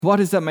What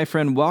is up, my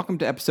friend? Welcome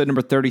to episode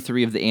number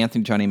 33 of the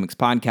Anthony John Amix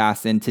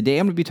podcast. And today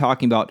I'm going to be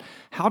talking about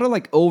how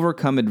to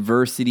overcome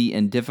adversity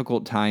and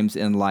difficult times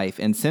in life.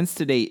 And since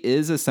today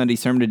is a Sunday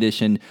sermon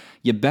edition,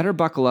 you better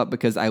buckle up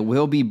because I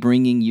will be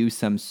bringing you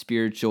some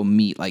spiritual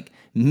meat, like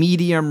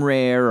medium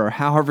rare or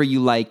however you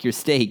like your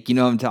steak. You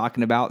know what I'm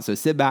talking about. So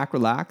sit back,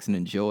 relax, and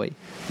enjoy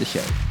the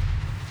show.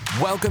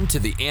 Welcome to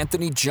the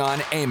Anthony John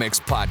Amix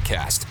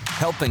podcast,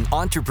 helping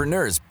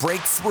entrepreneurs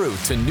break through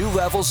to new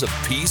levels of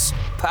peace,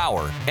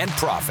 power, and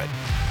profit.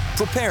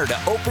 Prepare to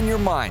open your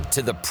mind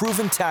to the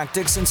proven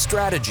tactics and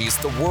strategies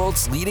the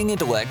world's leading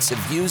intellects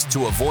have used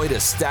to avoid a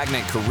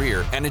stagnant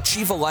career and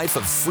achieve a life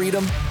of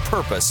freedom,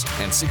 purpose,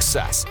 and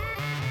success.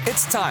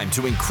 It's time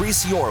to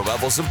increase your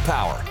levels of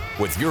power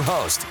with your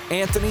host,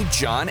 Anthony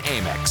John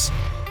Amix.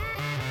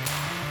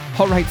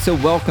 All right, so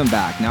welcome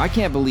back. Now, I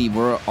can't believe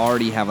we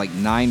already have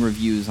 9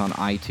 reviews on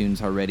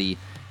iTunes already.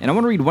 And I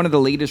want to read one of the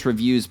latest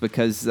reviews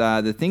because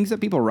the things that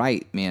people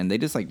write, man, they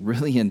just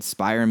really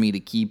inspire me to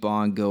keep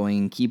on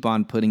going, keep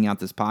on putting out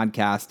this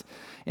podcast.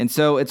 And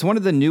so it's one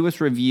of the newest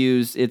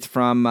reviews. It's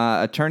from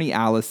attorney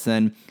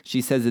Allison.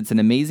 She says it's an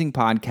amazing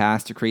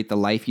podcast to create the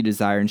life you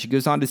desire. And she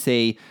goes on to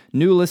say,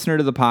 new listener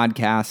to the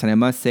podcast, and I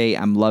must say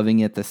I'm loving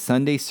it. The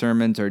Sunday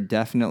sermons are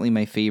definitely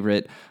my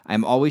favorite.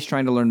 I'm always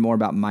trying to learn more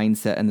about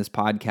mindset, and this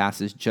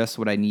podcast is just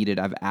what I needed.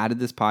 I've added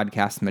this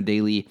podcast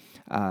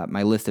to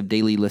my list of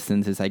daily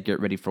listens as I get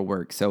ready for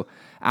work. So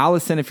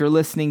Allison, if you're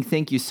listening,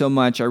 thank you so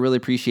much. I really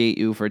appreciate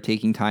you for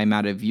taking time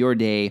out of your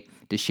day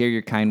to share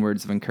your kind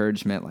words of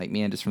encouragement.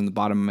 Just from the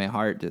bottom of my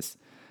heart, just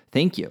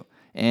thank you.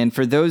 And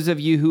for those of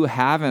you who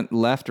haven't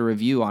left a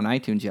review on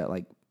iTunes yet,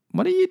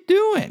 what are you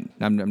doing?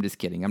 I'm just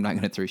kidding. I'm not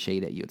going to throw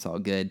shade at you. It's all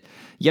good.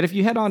 Yet if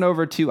you head on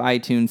over to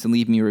iTunes and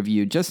leave me a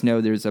review, just know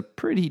there's a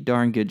pretty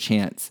darn good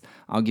chance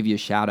I'll give you a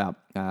shout out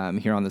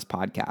here on this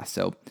podcast.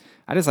 So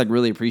I just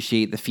really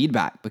appreciate the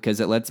feedback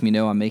because it lets me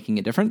know I'm making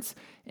a difference,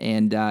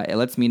 and it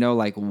lets me know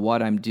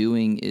what I'm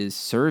doing is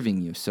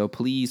serving you. So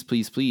please,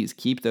 please, please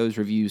keep those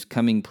reviews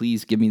coming.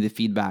 Please give me the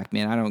feedback,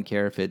 man. I don't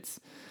care if it's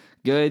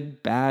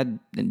good, bad,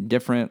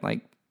 indifferent.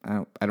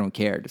 I don't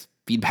care. Just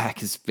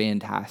feedback is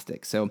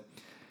fantastic. So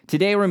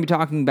today we're going to be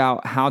talking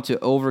about how to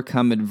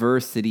overcome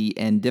adversity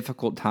and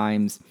difficult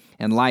times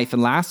in life.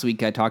 And last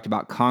week I talked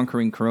about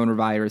conquering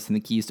coronavirus and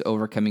the keys to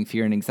overcoming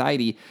fear and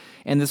anxiety.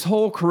 And this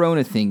whole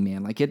corona thing,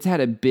 man, it's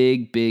had a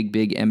big, big,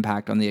 big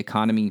impact on the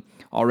economy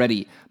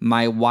already.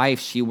 My wife,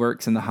 she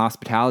works in the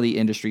hospitality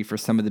industry for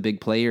some of the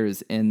big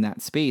players in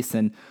that space.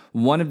 And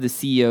one of the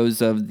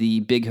CEOs of the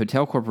big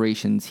hotel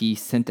corporations, he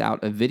sent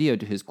out a video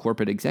to his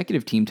corporate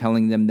executive team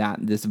telling them that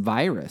this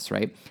virus,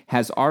 right,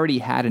 has already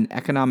had an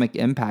economic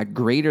impact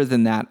greater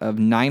than that of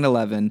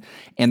 9/11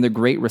 and the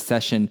Great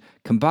Recession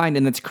combined.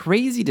 And that's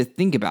crazy to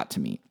think about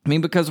to me.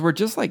 Because we're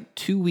just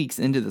 2 weeks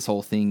into this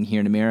whole thing here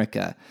in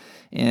America.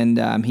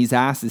 And he's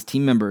asked his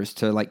team members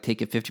to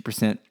take a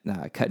 50%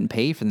 cut in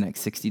pay for the next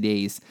 60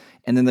 days,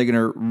 and then they're going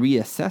to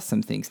reassess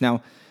some things.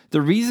 Now,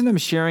 the reason I'm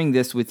sharing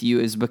this with you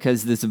is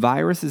because this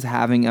virus is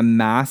having a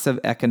massive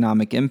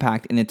economic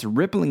impact, and its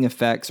rippling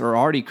effects are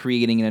already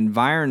creating an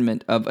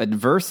environment of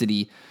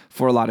adversity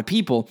for a lot of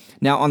people.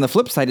 Now, on the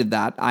flip side of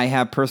that, I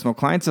have personal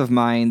clients of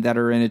mine that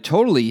are in a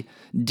totally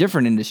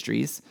different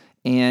industries,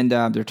 and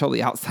they're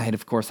totally outside,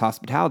 of course,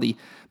 hospitality,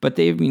 but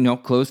they've,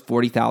 closed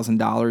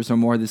 $40,000 or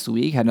more this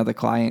week. Had another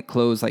client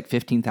close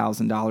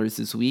 $15,000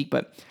 this week.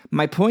 But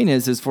my point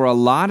is for a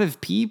lot of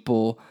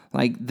people,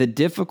 the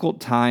difficult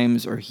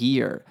times are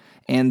here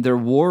and they're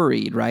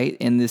worried, right?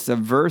 And this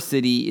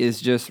adversity is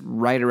just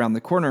right around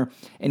the corner.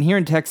 And here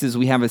in Texas,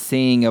 we have a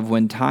saying of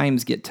when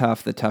times get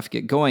tough, the tough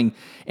get going.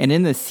 And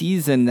in the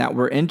season that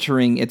we're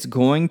entering, it's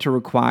going to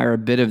require a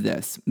bit of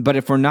this. But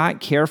if we're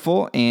not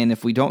careful and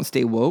if we don't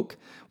stay woke,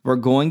 we're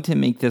going to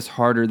make this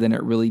harder than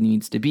it really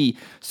needs to be.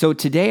 So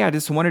today I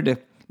just wanted to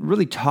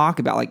really talk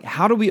about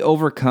how do we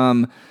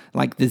overcome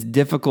this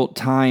difficult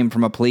time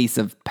from a place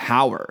of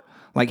power?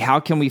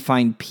 How can we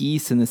find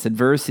peace in this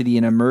adversity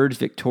and emerge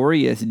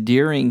victorious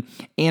during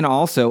and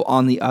also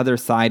on the other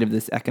side of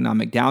this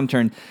economic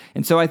downturn?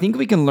 And so I think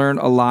we can learn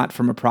a lot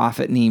from a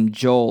prophet named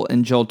Joel.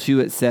 In Joel 2,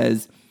 it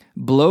says,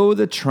 "Blow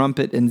the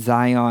trumpet in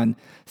Zion,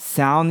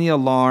 sound the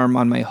alarm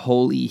on my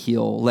holy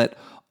hill. Let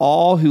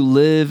all who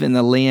live in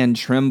the land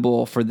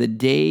tremble, for the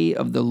day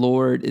of the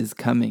Lord is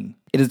coming.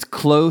 It is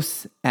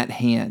close at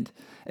hand.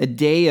 A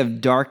day of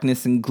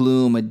darkness and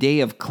gloom, a day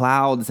of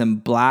clouds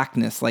and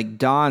blackness, like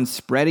dawn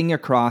spreading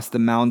across the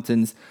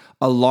mountains.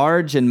 A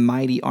large and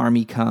mighty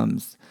army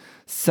comes,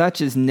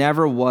 such as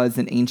never was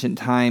in ancient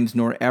times,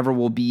 nor ever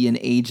will be in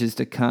ages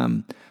to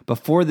come.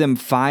 Before them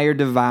fire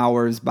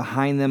devours,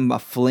 behind them a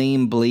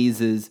flame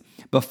blazes.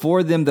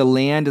 Before them the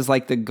land is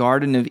like the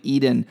Garden of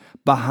Eden,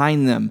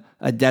 behind them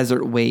a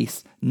desert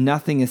waste.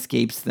 Nothing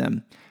escapes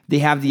them. They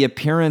have the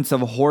appearance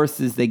of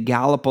horses. They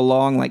gallop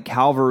along like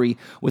cavalry.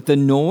 With a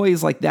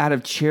noise like that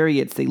of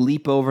chariots, they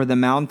leap over the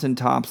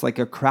mountaintops like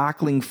a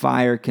crackling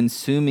fire,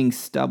 consuming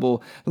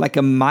stubble, like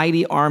a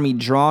mighty army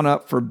drawn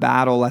up for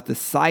battle. At the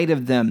sight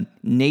of them,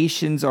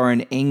 nations are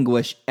in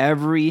anguish.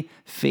 Every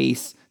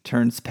face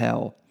turns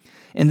pale.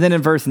 And then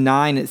in verse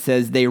 9, it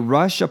says, they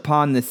rush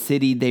upon the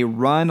city, they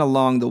run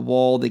along the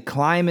wall, they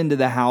climb into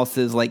the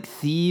houses like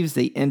thieves,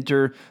 they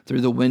enter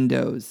through the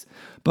windows.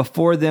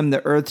 Before them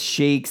the earth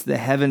shakes, the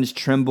heavens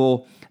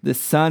tremble, the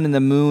sun and the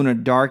moon are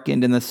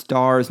darkened, and the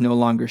stars no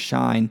longer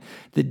shine.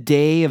 The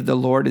day of the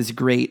Lord is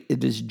great,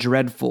 it is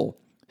dreadful.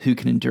 Who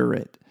can endure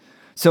it?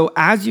 So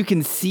as you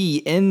can see,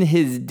 in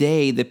his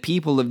day, the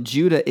people of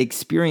Judah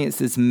experienced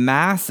this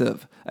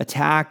massive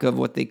attack of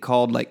what they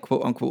called like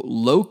quote unquote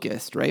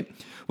locust, right?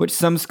 Which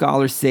some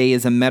scholars say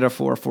is a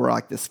metaphor for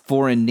like this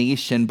foreign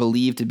nation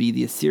believed to be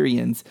the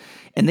Assyrians.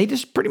 And they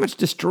just pretty much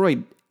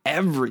destroyed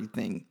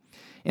everything.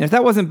 And if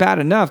that wasn't bad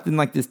enough, then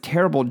like this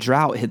terrible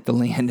drought hit the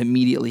land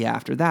immediately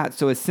after that.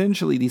 So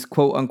essentially these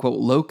quote unquote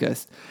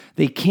locusts,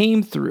 they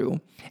came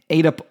through,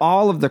 ate up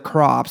all of the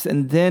crops,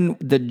 and then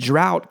the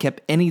drought kept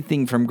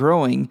anything from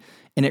growing,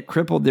 and it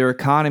crippled their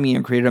economy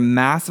and created a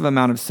massive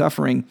amount of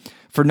suffering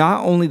for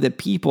not only the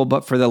people,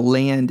 but for the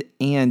land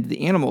and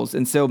the animals.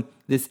 And so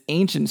this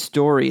ancient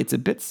story, it's a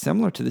bit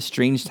similar to the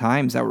strange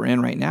times that we're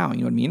in right now. You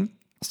know what I mean?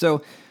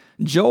 So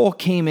Joel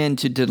came in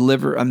to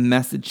deliver a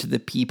message to the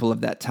people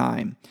of that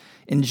time.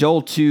 In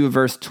Joel 2,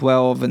 verse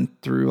 12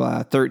 and through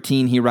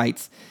 13, he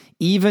writes,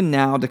 even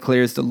now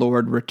declares the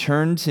Lord,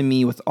 return to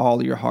me with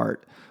all your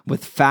heart,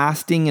 with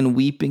fasting and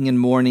weeping and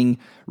mourning,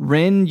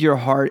 rend your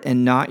heart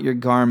and not your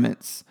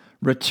garments.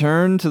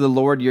 Return to the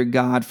Lord your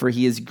God, for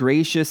he is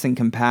gracious and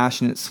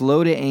compassionate,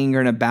 slow to anger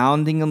and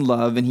abounding in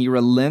love, and he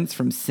relents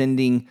from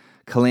sending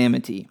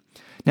calamity.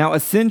 Now,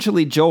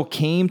 essentially, Joel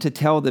came to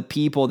tell the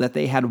people that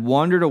they had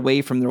wandered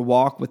away from their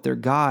walk with their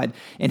God,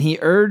 and he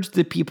urged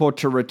the people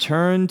to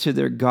return to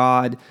their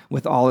God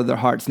with all of their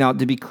hearts. Now,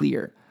 to be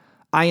clear,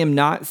 I am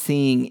not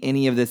saying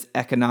any of this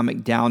economic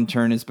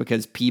downturn is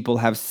because people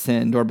have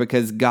sinned or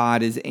because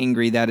God is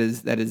angry. That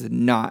is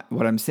not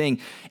what I'm saying.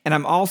 And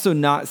I'm also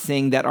not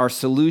saying that our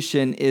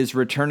solution is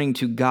returning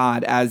to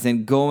God, as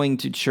in going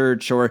to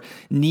church or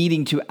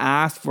needing to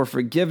ask for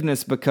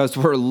forgiveness because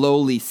we're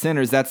lowly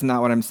sinners. That's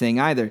not what I'm saying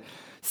either.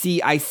 See,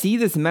 I see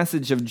this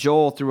message of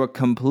Joel through a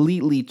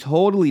completely,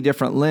 totally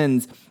different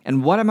lens.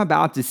 And what I'm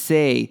about to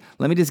say,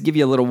 let me just give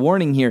you a little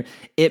warning here.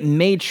 It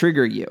may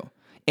trigger you.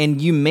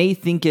 And you may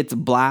think it's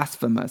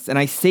blasphemous. And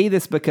I say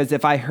this because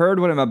if I heard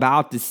what I'm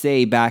about to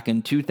say back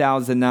in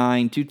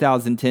 2009,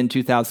 2010,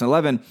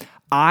 2011,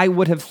 I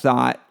would have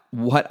thought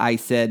what I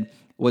said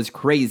was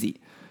crazy.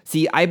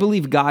 See, I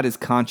believe God is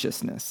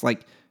consciousness,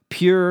 like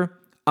pure,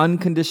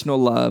 unconditional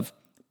love,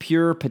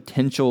 pure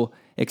potential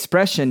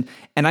expression.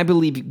 And I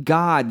believe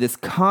God, this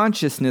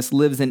consciousness,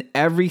 lives in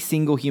every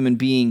single human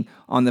being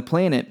on the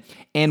planet.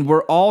 And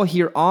we're all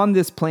here on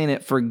this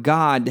planet for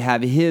God to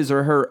have his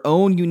or her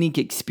own unique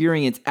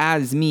experience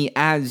as me,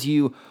 as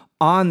you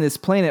on this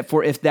planet.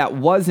 For if that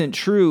wasn't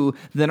true,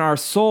 then our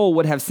soul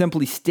would have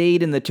simply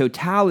stayed in the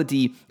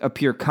totality of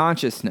pure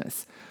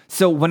consciousness.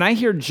 So when I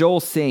hear Joel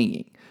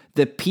saying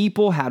the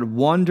people had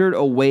wandered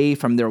away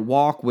from their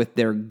walk with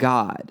their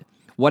God,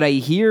 what I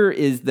hear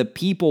is the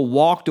people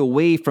walked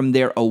away from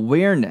their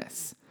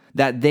awareness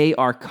that they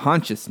are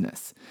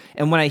consciousness.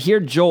 And when I hear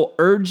Joel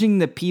urging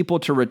the people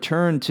to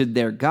return to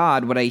their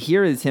God, what I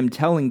hear is him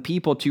telling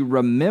people to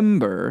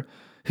remember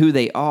who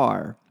they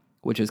are,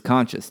 which is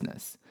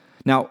consciousness.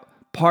 Now,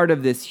 part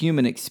of this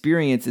human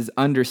experience is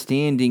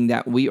understanding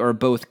that we are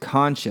both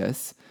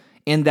conscious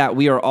and that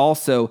we are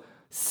also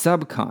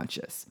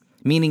subconscious,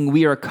 meaning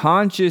we are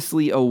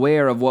consciously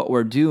aware of what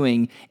we're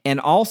doing, and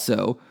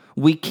also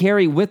we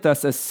carry with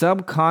us a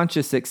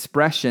subconscious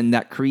expression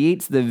that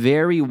creates the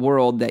very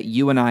world that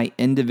you and I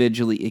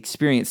individually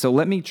experience. So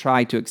let me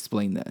try to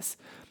explain this.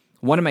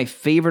 One of my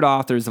favorite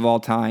authors of all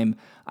time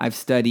I've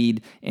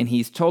studied, and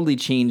he's totally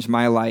changed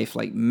my life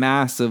like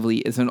massively,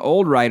 is an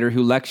old writer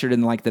who lectured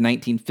in like the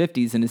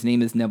 1950s, and his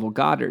name is Neville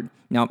Goddard.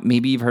 Now,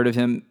 maybe you've heard of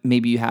him,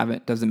 maybe you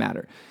haven't, doesn't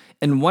matter.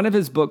 In one of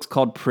his books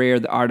called Prayer,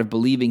 The Art of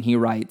Believing, he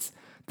writes,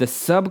 "The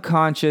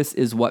subconscious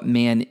is what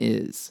man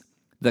is.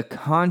 The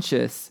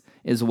conscious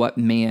is what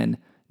man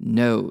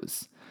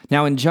knows."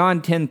 Now in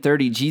John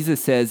 10:30,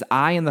 Jesus says,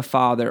 "I and the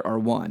Father are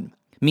one,"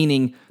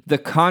 meaning the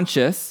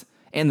conscious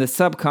and the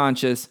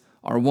subconscious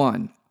are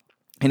one.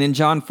 And in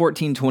John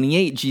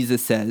 14:28,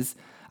 Jesus says,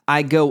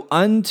 "I go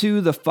unto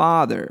the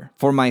Father,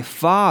 for my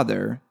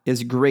Father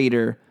is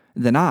greater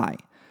than I."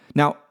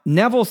 Now,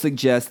 Neville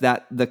suggests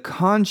that the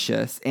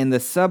conscious and the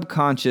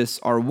subconscious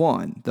are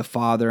one. The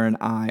Father and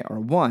I are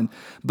one.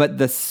 But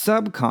the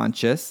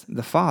subconscious,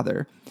 the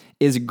Father,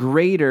 is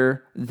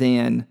greater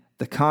than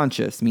the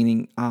conscious,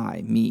 meaning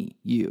I, me,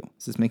 you.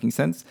 Is this making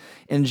sense?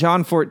 In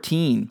John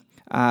 14,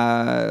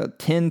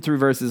 10 through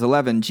verses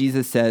 11,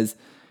 Jesus says,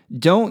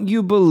 "Don't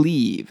you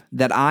believe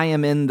that I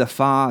am in the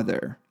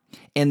Father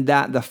and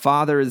that the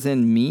Father is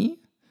in me?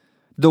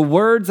 The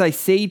words I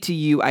say to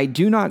you, I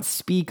do not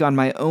speak on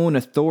my own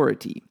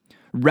authority.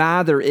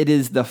 Rather, it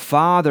is the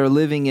Father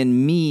living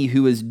in me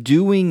who is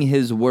doing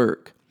his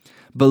work.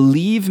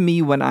 Believe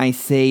me when I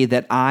say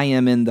that I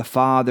am in the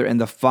Father and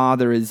the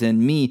Father is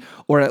in me,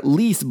 or at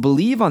least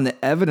believe on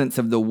the evidence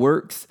of the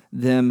works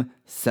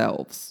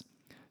themselves."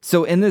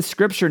 So in this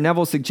scripture,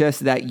 Neville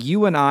suggests that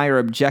you and I are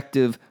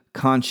objective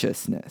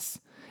consciousness.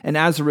 And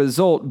as a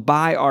result,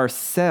 by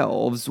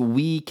ourselves,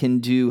 we can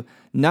do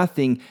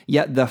nothing.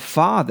 Yet the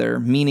Father,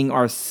 meaning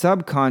our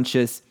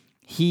subconscious,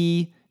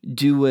 he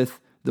doeth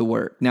the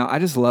work. Now, I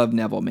just love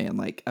Neville, man.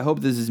 Like, I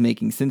hope this is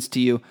making sense to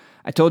you.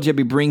 I told you I'd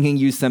be bringing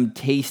you some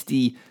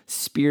tasty,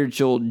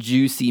 spiritual,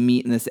 juicy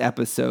meat in this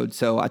episode,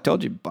 so I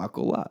told you,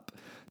 buckle up.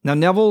 Now,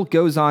 Neville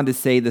goes on to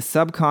say the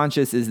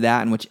subconscious is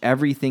that in which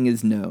everything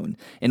is known,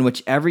 in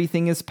which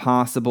everything is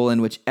possible,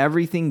 in which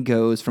everything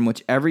goes, from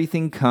which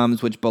everything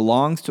comes, which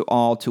belongs to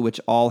all, to which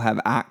all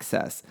have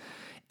access.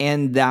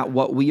 And that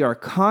what we are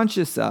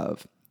conscious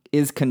of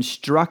is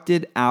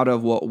constructed out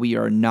of what we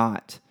are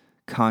not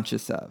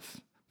conscious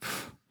of.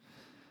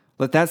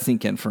 Let that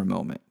sink in for a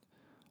moment.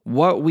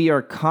 What we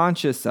are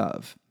conscious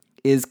of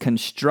is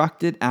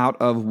constructed out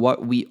of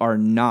what we are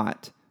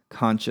not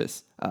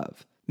conscious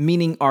of.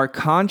 Meaning our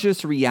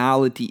conscious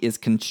reality is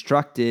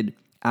constructed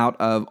out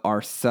of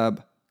our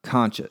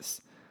subconscious.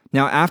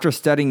 Now, after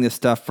studying this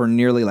stuff for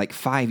nearly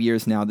 5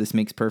 years now, this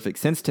makes perfect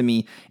sense to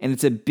me. And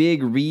it's a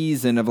big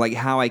reason of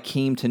how I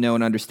came to know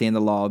and understand the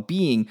law of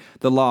being.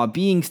 The law of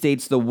being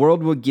states the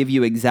world will give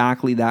you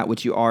exactly that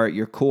which you are at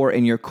your core,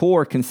 and your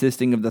core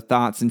consisting of the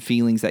thoughts and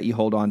feelings that you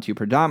hold on to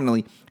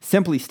predominantly.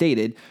 Simply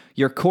stated,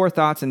 your core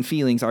thoughts and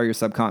feelings are your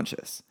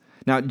subconscious.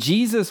 Now,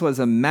 Jesus was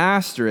a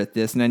master at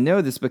this, and I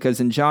know this because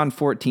in John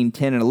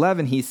 14:10 and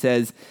 11, he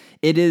says,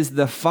 "It is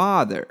the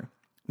Father,"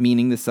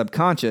 meaning the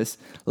subconscious,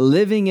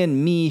 "living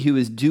in me who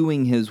is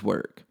doing his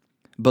work.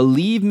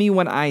 Believe me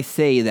when I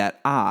say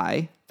that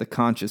I," the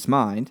conscious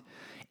mind,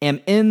 "am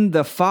in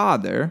the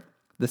Father,"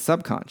 the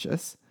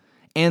subconscious,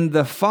 "and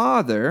the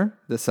Father,"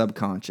 the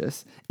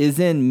subconscious, "is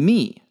in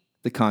me,"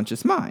 the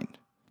conscious mind.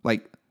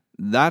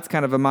 That's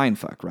kind of a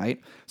mindfuck,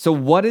 right? So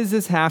what does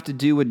this have to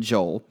do with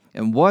Joel?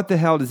 And what the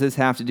hell does this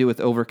have to do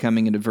with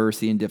overcoming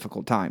adversity in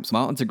difficult times?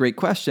 Well, it's a great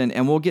question,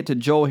 and we'll get to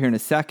Joel here in a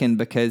second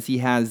because he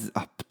has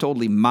a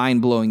totally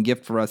mind-blowing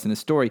gift for us in his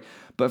story.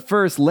 But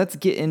first, let's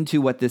get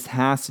into what this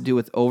has to do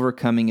with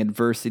overcoming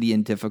adversity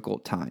in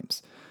difficult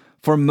times.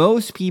 For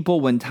most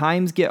people, when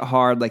times get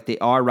hard like they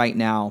are right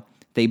now,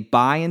 they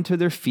buy into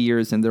their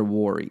fears and their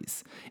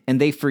worries, and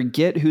they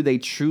forget who they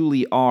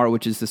truly are,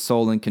 which is the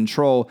soul in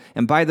control.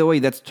 And by the way,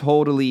 that's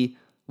totally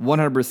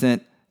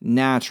 100%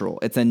 natural.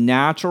 It's a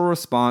natural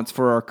response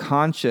for our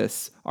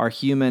conscious, our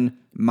human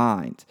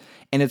mind.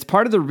 And it's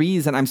part of the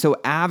reason I'm so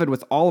avid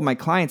with all of my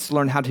clients to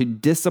learn how to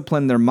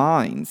discipline their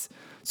minds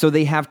so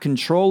they have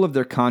control of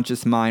their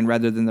conscious mind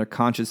rather than their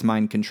conscious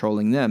mind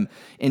controlling them.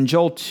 In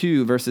Joel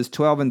 2, verses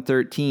 12 and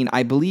 13,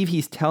 I believe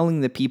he's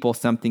telling the people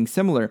something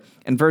similar.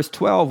 In verse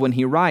 12, when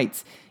he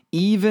writes,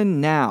 "Even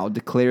now,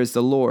 declares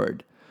the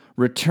Lord,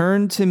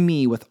 return to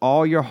me with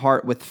all your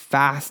heart with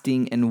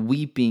fasting and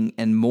weeping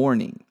and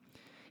mourning."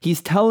 He's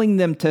telling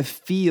them to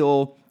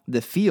feel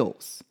the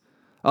feels.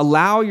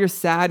 Allow your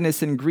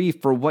sadness and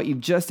grief for what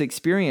you've just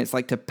experienced,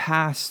 to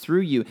pass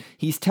through you.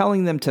 He's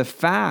telling them to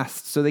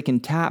fast so they can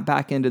tap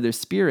back into their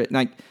spirit.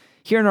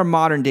 Here in our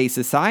modern day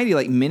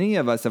society, many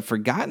of us have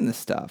forgotten this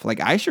stuff.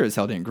 I sure as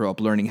hell didn't grow up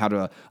learning how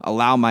to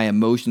allow my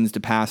emotions to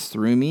pass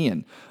through me,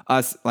 and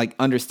us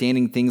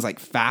understanding things like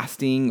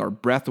fasting or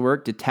breath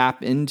work to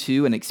tap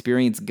into and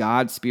experience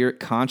God,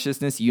 spirit,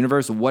 consciousness,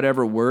 universe,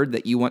 whatever word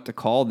that you want to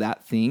call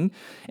that thing.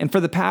 And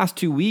for the past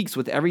 2 weeks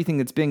with everything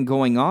that's been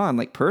going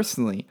on,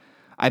 personally,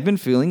 I've been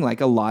feeling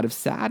a lot of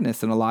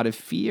sadness and a lot of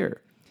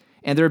fear.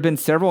 And there have been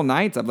several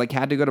nights I've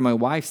had to go to my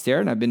wife, Sarah,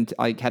 and I've been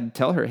had to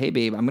tell her, "Hey,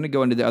 babe, I'm going to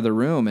go into the other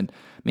room. And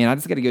man, I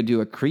just got to go do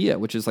a Kriya,"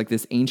 which is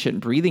this ancient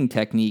breathing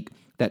technique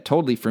that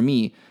totally for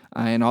me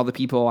and all the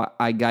people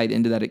I guide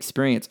into that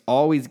experience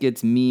always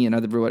gets me and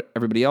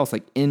everybody else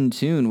in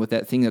tune with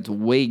that thing that's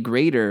way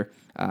greater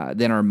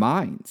than our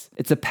minds.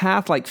 It's a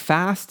path like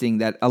fasting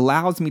that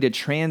allows me to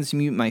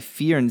transmute my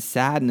fear and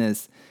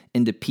sadness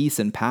into peace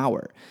and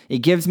power. It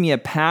gives me a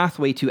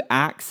pathway to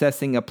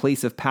accessing a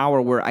place of power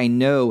where I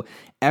know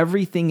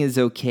everything is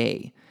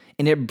okay.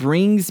 And it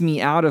brings me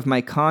out of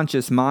my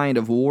conscious mind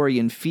of worry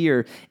and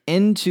fear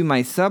into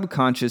my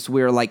subconscious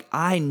where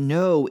I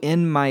know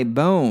in my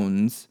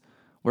bones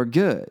we're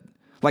good.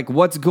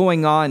 What's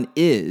going on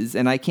is,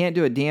 and I can't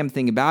do a damn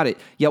thing about it,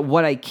 yet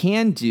what I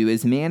can do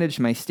is manage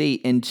my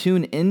state and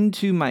tune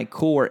into my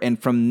core, and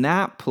from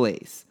that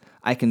place,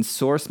 I can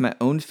source my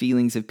own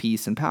feelings of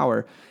peace and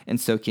power, and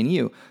so can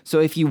you. So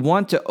if you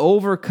want to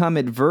overcome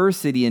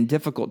adversity in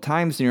difficult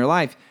times in your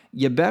life,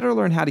 you better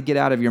learn how to get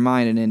out of your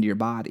mind and into your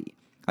body.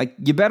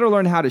 You better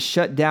learn how to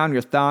shut down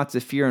your thoughts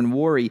of fear and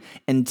worry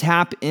and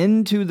tap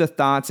into the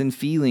thoughts and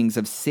feelings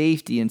of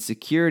safety and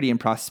security and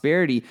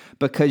prosperity,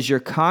 because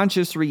your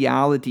conscious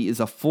reality is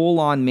a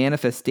full-on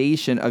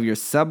manifestation of your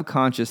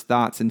subconscious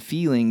thoughts and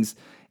feelings,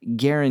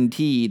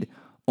 guaranteed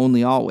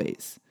only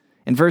always.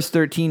 In verse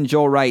 13,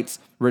 Joel writes,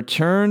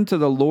 "Return to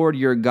the Lord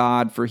your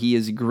God, for he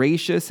is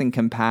gracious and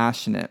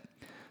compassionate,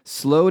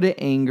 slow to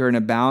anger and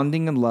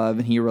abounding in love,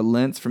 and he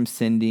relents from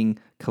sending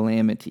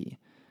calamity."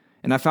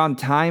 And I found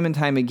time and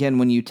time again,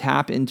 when you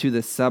tap into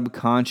the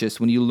subconscious,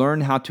 when you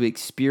learn how to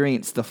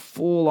experience the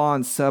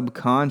full-on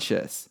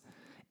subconscious,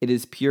 it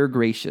is pure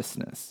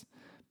graciousness,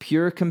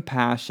 pure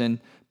compassion,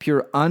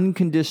 pure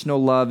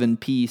unconditional love and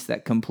peace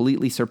that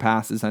completely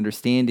surpasses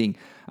understanding.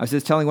 I was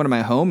just telling one of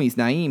my homies,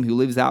 Naeem, who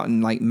lives out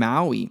in like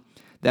Maui,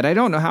 that I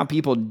don't know how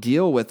people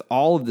deal with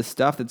all of the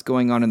stuff that's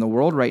going on in the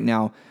world right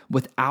now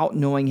without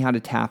knowing how to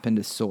tap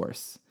into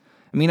source.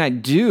 I mean, I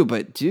do,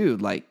 but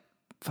dude, like,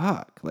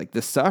 fuck, like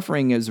the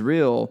suffering is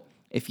real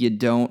if you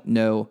don't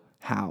know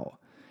how.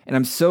 And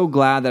I'm so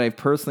glad that I've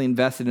personally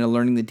invested in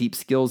learning the deep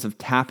skills of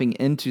tapping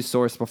into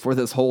source before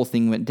this whole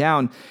thing went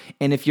down.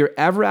 And if you're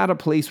ever at a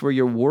place where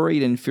you're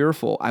worried and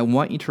fearful, I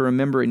want you to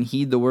remember and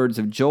heed the words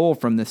of Joel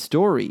from this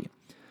story.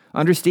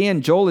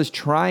 Understand, Joel is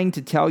trying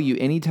to tell you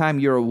anytime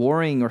you're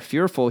worrying or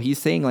fearful, he's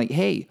saying like,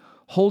 hey,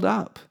 hold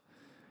up.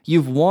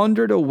 You've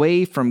wandered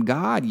away from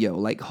God, yo.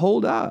 Like,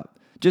 hold up.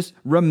 Just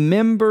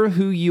remember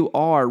who you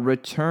are.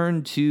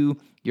 Return to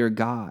your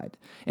God.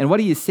 And what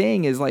he is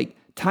saying is like,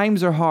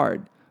 times are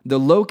hard. The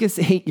locusts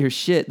ate your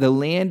shit. The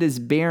land is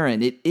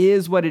barren. It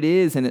is what it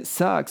is and it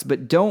sucks.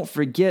 But don't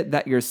forget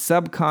that your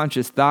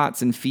subconscious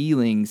thoughts and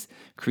feelings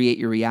create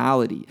your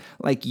reality.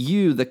 Like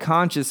you, the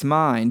conscious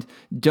mind,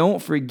 don't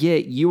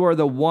forget you are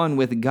the one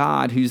with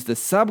God who's the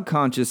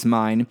subconscious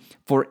mind,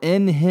 for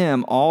in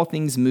him all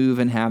things move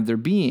and have their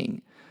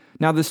being.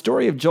 Now, the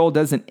story of Joel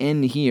doesn't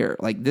end here.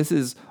 Like, this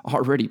is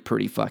already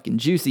pretty fucking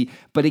juicy,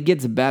 but it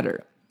gets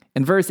better.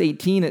 In verse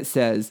 18, it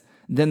says,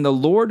 "Then the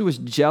Lord was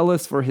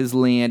jealous for his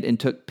land and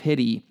took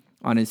pity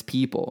on his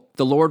people.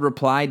 The Lord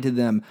replied to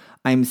them,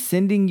 I am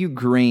sending you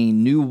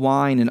grain, new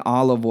wine, and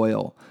olive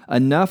oil,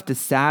 enough to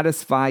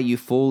satisfy you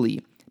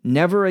fully.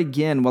 Never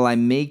again will I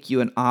make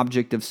you an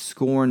object of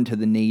scorn to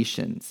the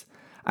nations.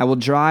 I will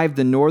drive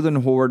the northern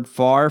horde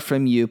far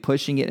from you,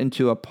 pushing it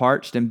into a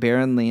parched and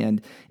barren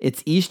land.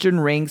 Its eastern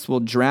ranks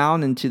will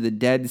drown into the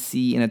Dead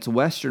Sea, and its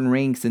western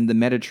ranks in the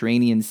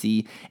Mediterranean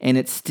Sea, and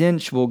its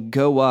stench will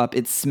go up,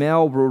 its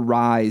smell will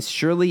rise,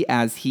 surely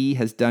as he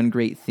has done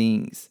great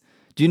things.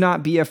 Do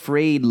not be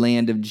afraid,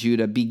 land of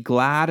Judah. Be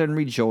glad and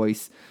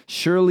rejoice.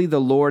 Surely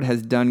the Lord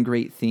has done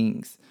great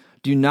things.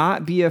 Do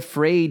not be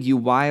afraid, you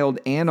wild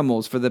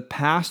animals, for the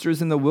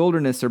pastures in the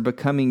wilderness are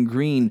becoming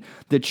green.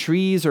 The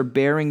trees are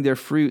bearing their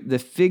fruit. The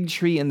fig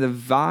tree and the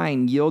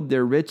vine yield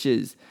their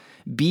riches.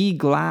 Be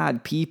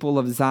glad, people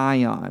of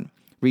Zion.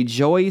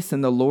 Rejoice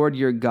in the Lord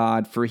your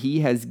God, for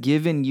he has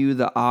given you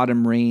the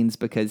autumn rains,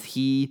 because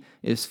he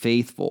is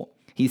faithful.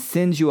 He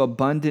sends you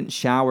abundant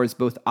showers,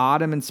 both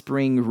autumn and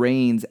spring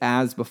rains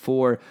as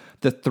before.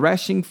 The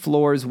threshing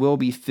floors will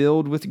be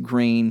filled with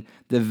grain.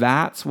 The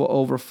vats will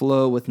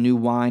overflow with new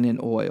wine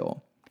and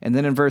oil. And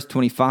then in verse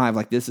 25,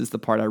 like this is the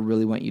part I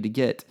really want you to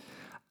get.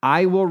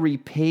 I will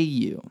repay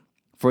you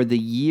for the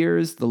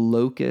years the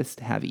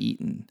locusts have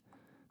eaten.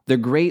 The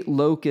great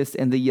locust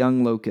and the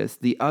young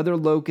locust, the other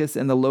locust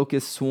and the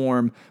locust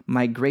swarm,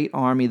 my great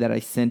army that I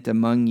sent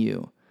among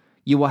you.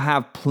 You will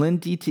have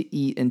plenty to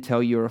eat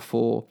until you are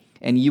full,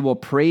 and you will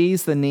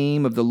praise the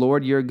name of the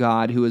Lord your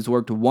God, who has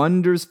worked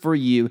wonders for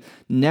you.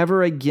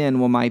 Never again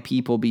will my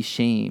people be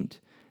shamed.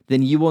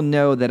 Then you will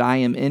know that I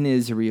am in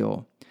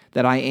Israel,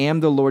 that I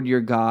am the Lord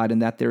your God,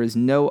 and that there is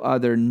no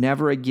other.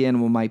 Never again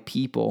will my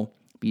people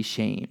be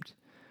shamed.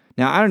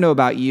 Now, I don't know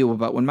about you,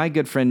 but when my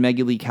good friend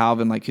Maggie Lee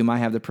Calvin, like whom I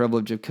have the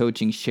privilege of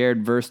coaching,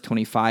 shared verse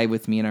 25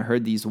 with me, and I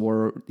heard these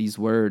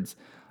words,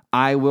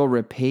 I will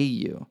repay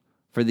you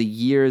for the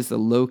years the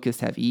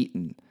locusts have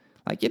eaten.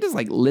 Like, it just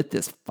like lit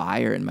this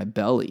fire in my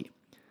belly.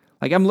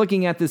 Like, I'm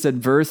looking at this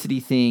adversity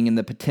thing and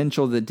the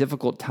potential of the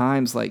difficult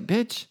times like,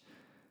 bitch,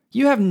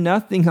 you have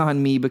nothing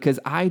on me because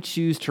I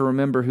choose to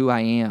remember who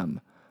I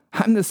am.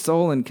 I'm the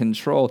soul in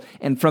control.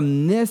 And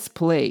from this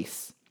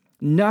place,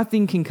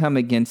 nothing can come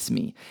against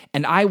me.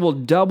 And I will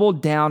double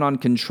down on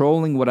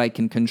controlling what I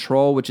can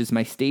control, which is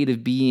my state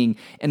of being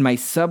and my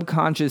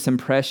subconscious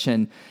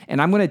impression.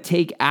 And I'm going to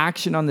take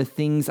action on the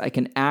things I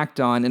can act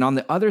on. And on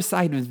the other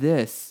side of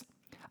this,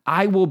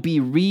 I will be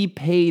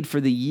repaid for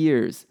the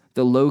years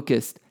the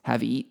locusts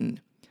have eaten.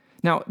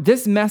 Now,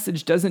 this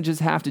message doesn't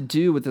just have to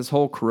do with this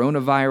whole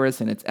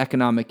coronavirus and its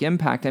economic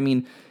impact. I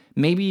mean,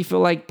 maybe you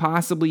feel like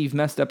possibly you've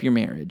messed up your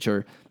marriage,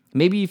 or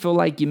maybe you feel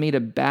like you made a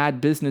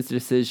bad business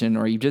decision,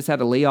 or you just had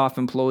to lay off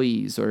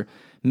employees, or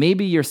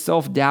maybe your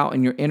self-doubt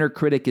and your inner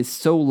critic is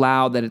so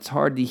loud that it's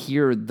hard to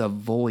hear the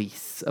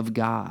voice of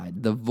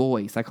God, the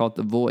voice, I call it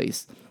the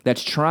voice,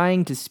 that's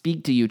trying to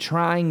speak to you,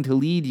 trying to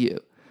lead you.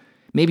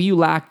 Maybe you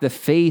lack the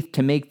faith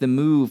to make the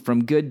move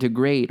from good to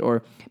great,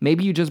 or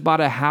maybe you just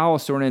bought a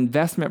house or an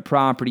investment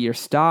property or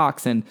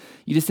stocks and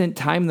you just didn't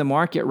time the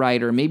market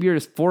right, or maybe your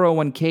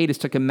 401k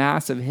just took a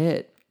massive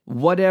hit.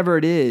 Whatever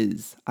it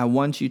is, I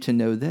want you to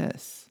know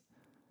this.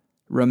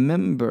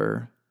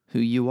 Remember who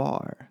you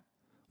are,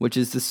 which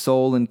is the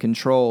soul in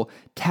control.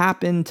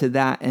 Tap into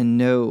that and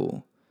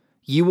know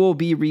you will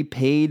be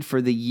repaid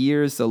for the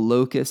years the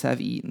locusts have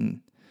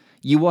eaten.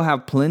 You will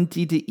have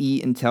plenty to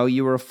eat until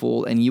you are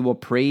full, and you will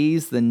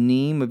praise the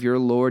name of your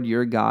Lord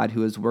your God,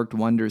 who has worked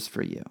wonders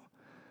for you.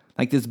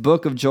 Like this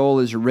book of Joel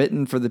is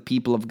written for the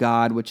people of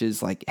God, which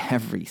is like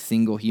every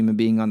single human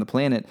being on the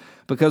planet,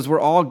 because we're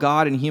all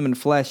God in human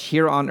flesh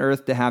here on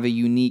earth to have a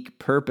unique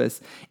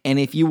purpose. And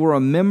if you will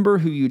remember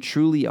who you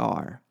truly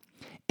are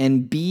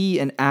and be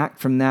and act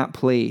from that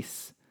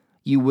place,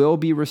 you will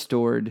be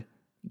restored,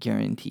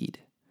 guaranteed.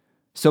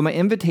 So my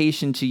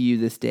invitation to you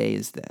this day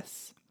is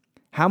this.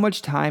 How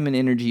much time and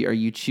energy are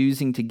you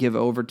choosing to give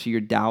over to your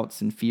doubts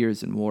and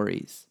fears and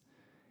worries?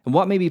 And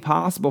what may be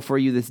possible for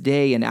you this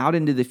day and out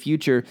into the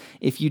future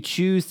if you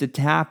choose to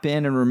tap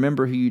in and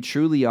remember who you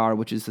truly are,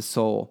 which is the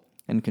soul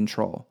and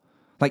control?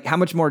 Like how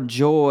much more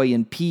joy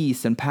and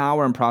peace and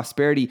power and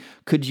prosperity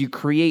could you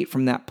create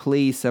from that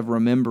place of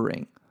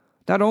remembering?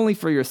 Not only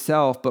for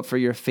yourself, but for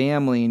your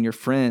family and your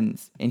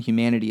friends and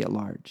humanity at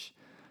large.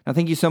 Now,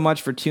 thank you so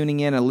much for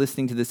tuning in and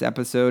listening to this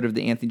episode of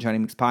the Anthony John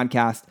Amick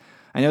podcast.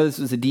 I know this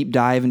was a deep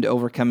dive into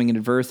overcoming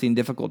adversity in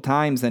difficult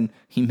times, and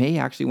you may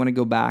actually want to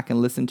go back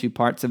and listen to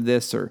parts of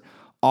this or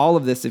all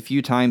of this a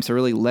few times to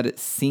really let it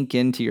sink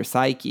into your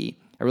psyche.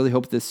 I really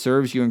hope this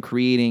serves you in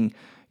creating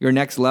your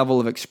next level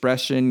of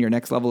expression, your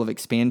next level of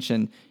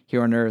expansion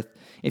here on earth.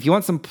 If you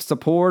want some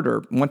support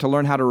or want to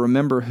learn how to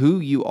remember who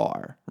you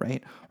are,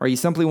 right? Or you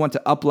simply want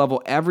to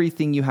up-level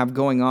everything you have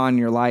going on in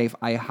your life,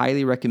 I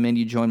highly recommend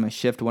you join my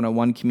Shift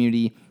 101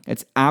 community.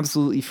 It's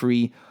absolutely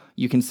free.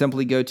 You can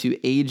simply go to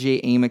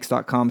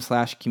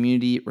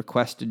ajamick.com/community,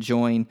 request to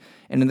join.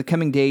 And in the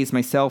coming days,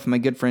 myself and my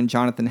good friend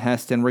Jonathan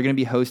Heston, we're going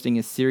to be hosting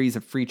a series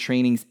of free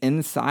trainings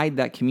inside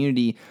that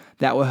community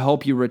that will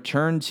help you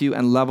return to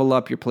and level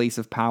up your place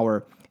of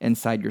power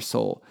inside your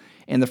soul.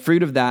 And the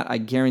fruit of that, I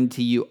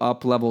guarantee you,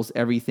 up levels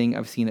everything.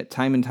 I've seen it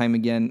time and time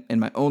again in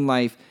my own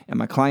life and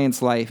my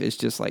client's life. It's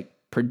just like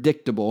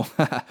predictable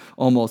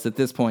almost at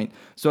this point.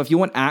 So if you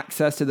want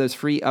access to those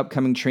free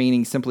upcoming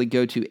trainings, simply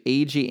go to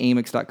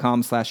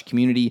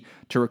ajamick.com/community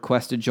to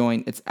request to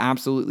join. It's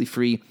absolutely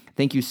free.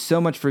 Thank you so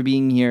much for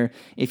being here.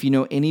 If you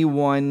know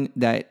anyone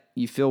that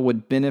you feel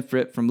would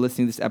benefit from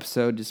listening to this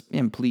episode, just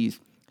please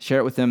share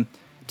it with them.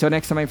 Until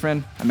next time, my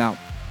friend, I'm out.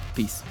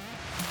 Peace.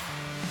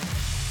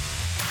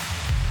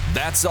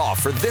 That's all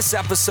for this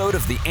episode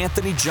of the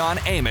Anthony John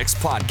Amick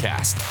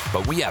podcast.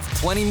 But we have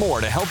plenty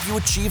more to help you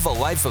achieve a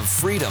life of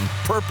freedom,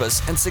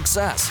 purpose, and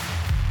success.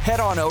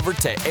 Head on over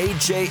to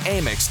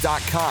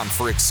ajamick.com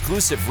for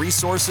exclusive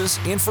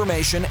resources,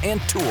 information, and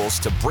tools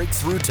to break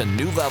through to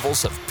new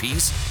levels of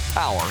peace,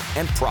 power,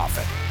 and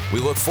profit. We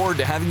look forward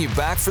to having you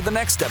back for the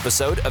next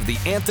episode of the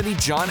Anthony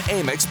John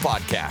Amick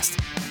podcast.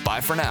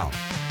 Bye for now.